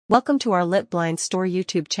Welcome to our Lit Blind Store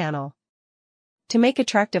YouTube channel. To make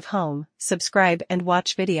attractive home, subscribe and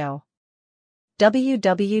watch video.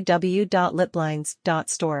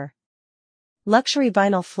 www.litblinds.store. Luxury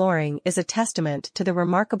vinyl flooring is a testament to the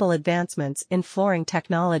remarkable advancements in flooring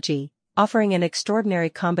technology, offering an extraordinary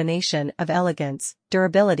combination of elegance,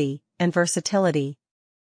 durability, and versatility.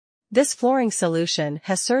 This flooring solution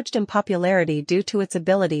has surged in popularity due to its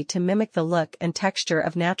ability to mimic the look and texture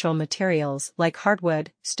of natural materials like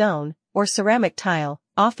hardwood, stone, or ceramic tile,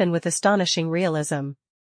 often with astonishing realism.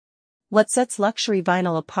 What sets luxury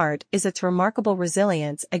vinyl apart is its remarkable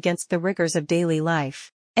resilience against the rigors of daily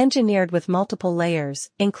life. Engineered with multiple layers,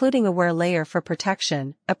 including a wear layer for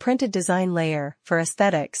protection, a printed design layer for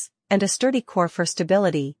aesthetics, and a sturdy core for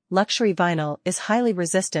stability, luxury vinyl is highly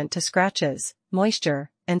resistant to scratches, moisture,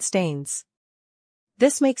 and stains.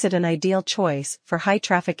 This makes it an ideal choice for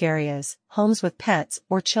high-traffic areas, homes with pets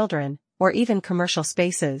or children, or even commercial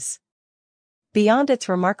spaces. Beyond its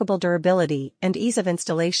remarkable durability and ease of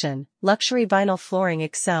installation, luxury vinyl flooring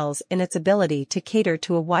excels in its ability to cater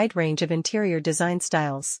to a wide range of interior design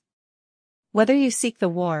styles. Whether you seek the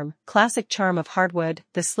warm, classic charm of hardwood,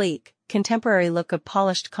 the sleek, contemporary look of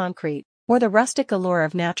polished concrete, or the rustic allure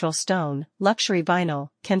of natural stone, luxury vinyl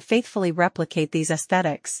can faithfully replicate these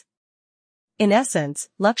aesthetics. In essence,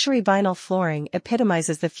 luxury vinyl flooring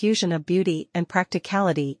epitomizes the fusion of beauty and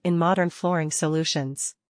practicality in modern flooring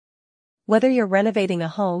solutions. Whether you're renovating a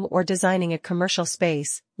home or designing a commercial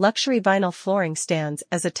space, luxury vinyl flooring stands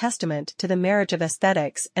as a testament to the marriage of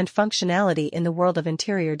aesthetics and functionality in the world of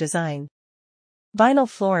interior design. Vinyl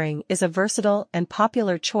flooring is a versatile and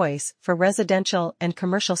popular choice for residential and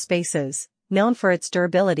commercial spaces, known for its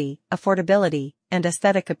durability, affordability, and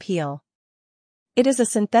aesthetic appeal. It is a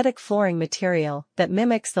synthetic flooring material that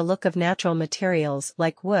mimics the look of natural materials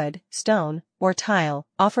like wood, stone, or tile,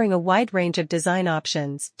 offering a wide range of design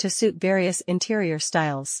options to suit various interior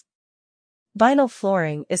styles. Vinyl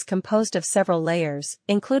flooring is composed of several layers,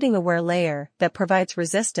 including a wear layer that provides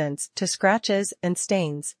resistance to scratches and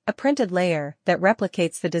stains, a printed layer that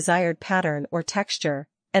replicates the desired pattern or texture,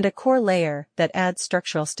 and a core layer that adds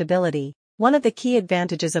structural stability. One of the key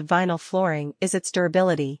advantages of vinyl flooring is its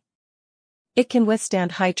durability. It can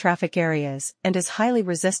withstand high-traffic areas and is highly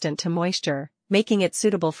resistant to moisture, making it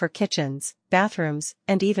suitable for kitchens, bathrooms,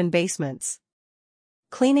 and even basements.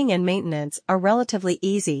 Cleaning and maintenance are relatively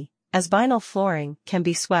easy, as vinyl flooring can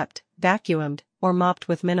be swept, vacuumed, or mopped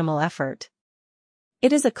with minimal effort.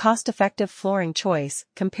 It is a cost-effective flooring choice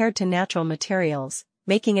compared to natural materials,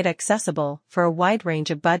 making it accessible for a wide range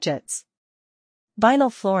of budgets. Vinyl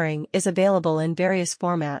flooring is available in various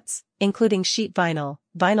formats, including sheet vinyl,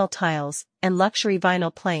 vinyl tiles, and luxury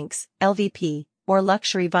vinyl planks, LVP, or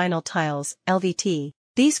luxury vinyl tiles, LVT.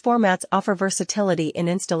 These formats offer versatility in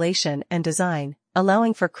installation and design,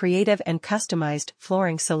 allowing for creative and customized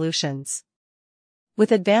flooring solutions.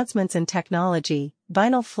 With advancements in technology,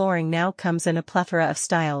 vinyl flooring now comes in a plethora of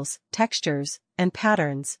styles, textures, and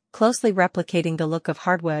patterns, closely replicating the look of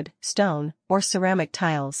hardwood, stone, or ceramic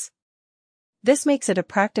tiles. This makes it a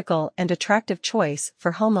practical and attractive choice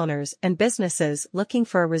for homeowners and businesses looking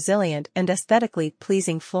for a resilient and aesthetically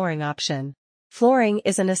pleasing flooring option. Flooring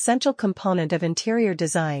is an essential component of interior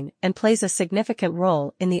design and plays a significant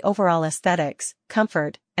role in the overall aesthetics,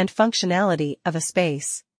 comfort, and functionality of a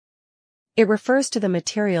space. It refers to the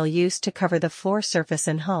material used to cover the floor surface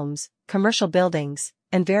in homes, commercial buildings,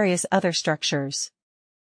 and various other structures.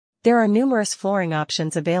 There are numerous flooring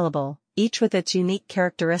options available, each with its unique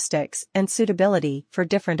characteristics and suitability for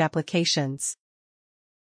different applications.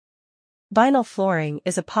 Vinyl flooring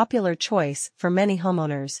is a popular choice for many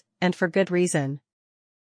homeowners, and for good reason.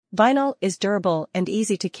 Vinyl is durable and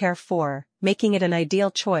easy to care for, making it an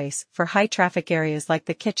ideal choice for high-traffic areas like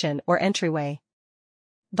the kitchen or entryway.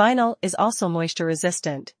 Vinyl is also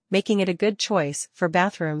moisture-resistant, making it a good choice for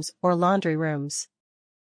bathrooms or laundry rooms.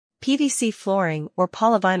 PVC flooring or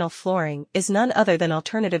polyvinyl flooring is none other than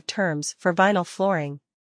alternative terms for vinyl flooring.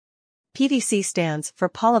 PVC stands for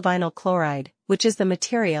polyvinyl chloride, which is the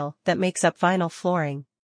material that makes up vinyl flooring.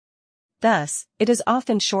 Thus, it is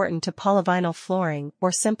often shortened to polyvinyl flooring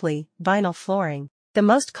or simply vinyl flooring, the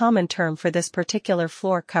most common term for this particular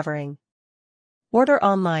floor covering. Order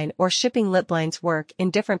online or shipping. Lit Blinds work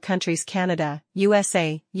in different countries: Canada,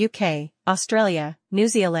 USA, UK, Australia, New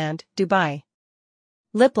Zealand, Dubai.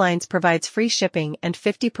 Lit Blinds provides free shipping and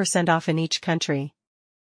 50% off in each country.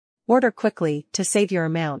 Order quickly to save your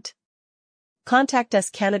amount. Contact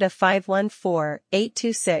us Canada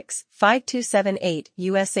 514-826-5278,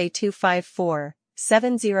 USA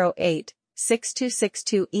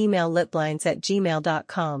 254-708-6262, email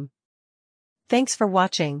litblinds@gmail.com. Thanks for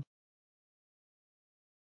watching.